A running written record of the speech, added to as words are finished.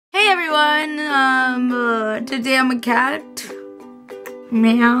everyone, today I'm a cat.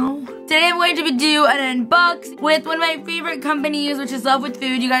 Meow. Today I'm going to do an unbox with one of my favorite companies, which is Love with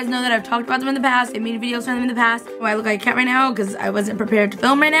Food. You guys know that I've talked about them in the past. I made videos for them in the past. Oh, I look like a cat right now because I wasn't prepared to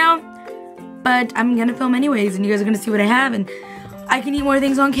film right now. But I'm gonna film anyways, and you guys are gonna see what I have, and I can eat more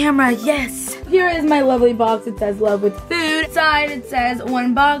things on camera, yes! Here is my lovely box. It says Love with Food. Inside it says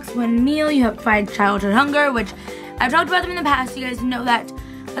 1 box, 1 meal. You have fight childhood hunger, which I've talked about them in the past. You guys know that.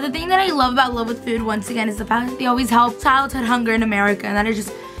 But the thing that I love about Love with Food, once again, is the fact that they always help childhood hunger in America, and that is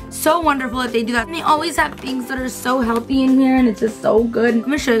just so wonderful that they do that. And they always have things that are so healthy in here, and it's just so good. I'm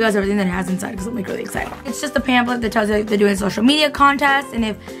gonna show you guys everything that it has inside because I'm like really excited. It's just a pamphlet that tells you if they're doing social media contests and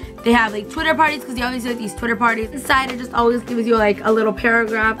if they have like Twitter parties, because they always do like these Twitter parties. Inside it just always gives you like a little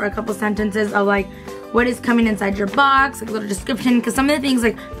paragraph or a couple sentences of like what is coming inside your box, like a little description, because some of the things,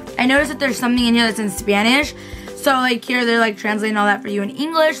 like I noticed that there's something in here that's in Spanish. So like here they're like translating all that for you in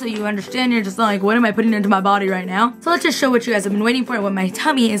English so you understand. You're just not like, what am I putting into my body right now? So let's just show what you guys have been waiting for and what my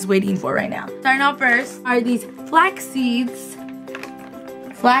tummy is waiting for right now. Starting off first are these flax seeds.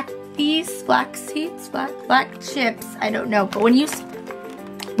 Flax chips. I don't know, but when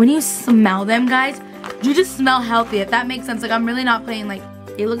you smell them, guys, you just smell healthy, if that makes sense. Like I'm really not playing. Like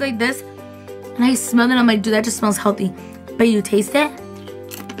they look like this and I smell them, I'm like, dude, that just smells healthy. But you taste it?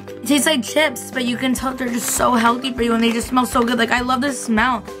 It tastes like chips, but you can tell they're just so healthy for you and they just smell so good. Like I love the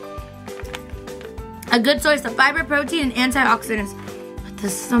smell. A good source of fiber, protein, and antioxidants. But the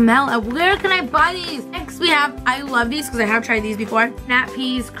smell, where can I buy these? Next we have, I love these because I have tried these before. Snap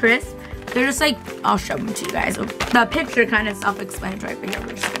peas crisp. They're just like, I'll show them to you guys. The picture kind of self-explanatory for here.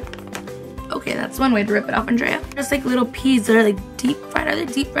 Okay, that's one way to rip it off, Andrea. Just like little peas that are like deep fried. Are they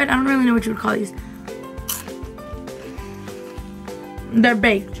deep fried? I don't really know what you would call these. They're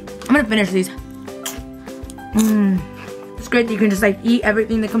baked. I'm gonna finish these. It's great that you can just like eat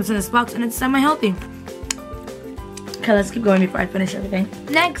everything that comes in this box and it's semi-healthy. Okay, let's keep going before I finish everything.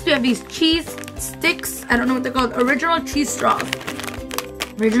 Next, we have these cheese sticks. I don't know what they're called. Original cheese straws.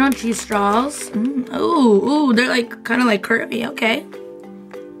 Original cheese straws. Ooh, they're like kind of like curvy. Okay.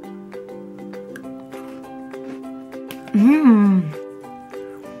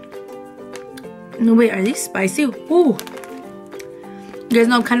 No, wait, are these spicy? Ooh. You guys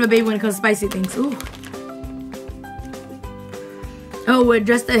know I'm kind of a baby when it comes to spicy things. Ooh. Oh, with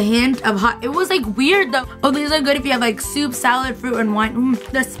just a hint of hot. It was like weird though. Oh, these are good if you have like soup, salad, fruit, and wine.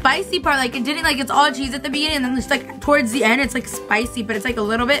 The spicy part, like it didn't like, it's all cheese at the beginning and then just like towards the end it's like spicy, but it's like a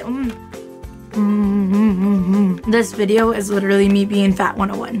little bit. This video is literally me being fat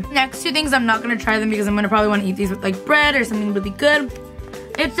 101. Next 2 things, I'm not gonna try them because I'm gonna probably want to eat these with like bread or something really good.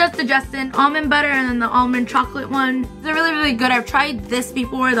 It's just the Justin almond butter and then the almond chocolate one. They're really, really good. I've tried this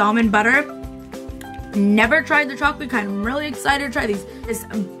before, the almond butter. Never tried the chocolate kind. I'm really excited to try these. This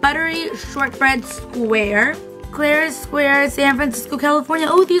buttery shortbread square. Claire's Square, San Francisco, California.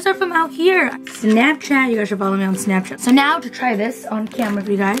 Oh, these are from out here. Snapchat. You guys should follow me on Snapchat. So now to try this on camera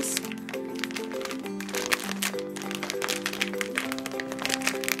for you guys.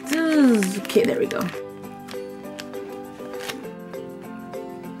 Okay, there we go.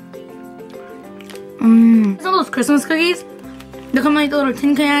 These are those Christmas cookies. They come in like the little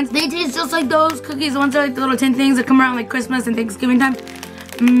tin cans. They taste just like those cookies. The ones that are like the little tin things that come around like Christmas and Thanksgiving time.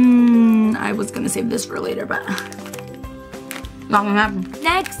 I was gonna save this for later, but not gonna happen.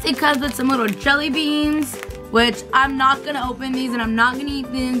 Next, it comes with some little jelly beans, which I'm not gonna open these and I'm not gonna eat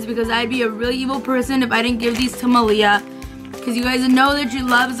these because I'd be a really evil person if I didn't give these to Malia. Because you guys know that she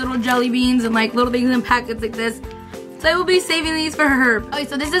loves little jelly beans and like little things in packets like this. So I will be saving these for her. Okay,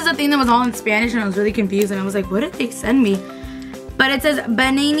 so this is a thing that was all in Spanish and I was really confused and I was like, what did they send me? But it says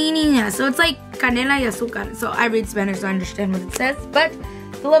bananina, so it's like canela y azúcar. So I read Spanish so I understand what it says. But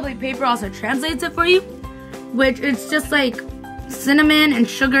the lovely paper also translates it for you, which it's just like cinnamon and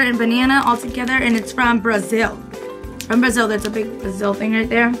sugar and banana all together, and it's from Brazil. From Brazil, there's a big Brazil thing right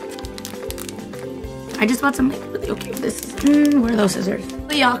there. I just bought some like really okay. This is where are those scissors?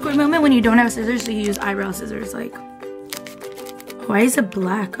 The awkward moment when you don't have scissors, so you use eyebrow scissors. Like, why is it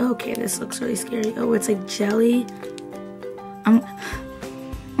black? Oh, okay, this looks really scary. Oh, it's like jelly.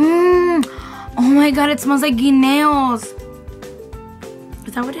 Oh my god, it smells like guineos.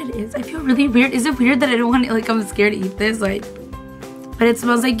 Is that what it is? I feel really weird. Is it weird that I don't want to, like, I'm scared to eat this? Like, but it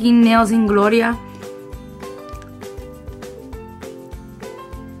smells like guineos in Gloria.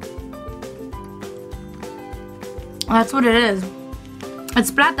 That's what it is. It's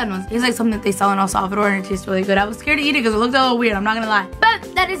plátanos. It's like something that they sell in El Salvador and it tastes really good. I was scared to eat it because it looked a little weird. I'm not gonna lie.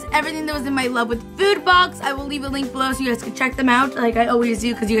 But that is everything that was in my Love with Food box. I will leave a link below so you guys can check them out like I always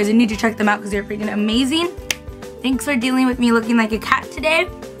do because you guys need to check them out because they're freaking amazing. Thanks for dealing with me looking like a cat today.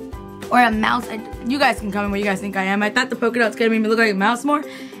 or a mouse. You guys can comment what you guys think I am. I thought the polka dot's gonna make me look like a mouse more,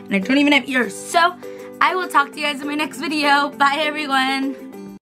 and I don't even have ears. So I will talk to you guys in my next video. Bye everyone.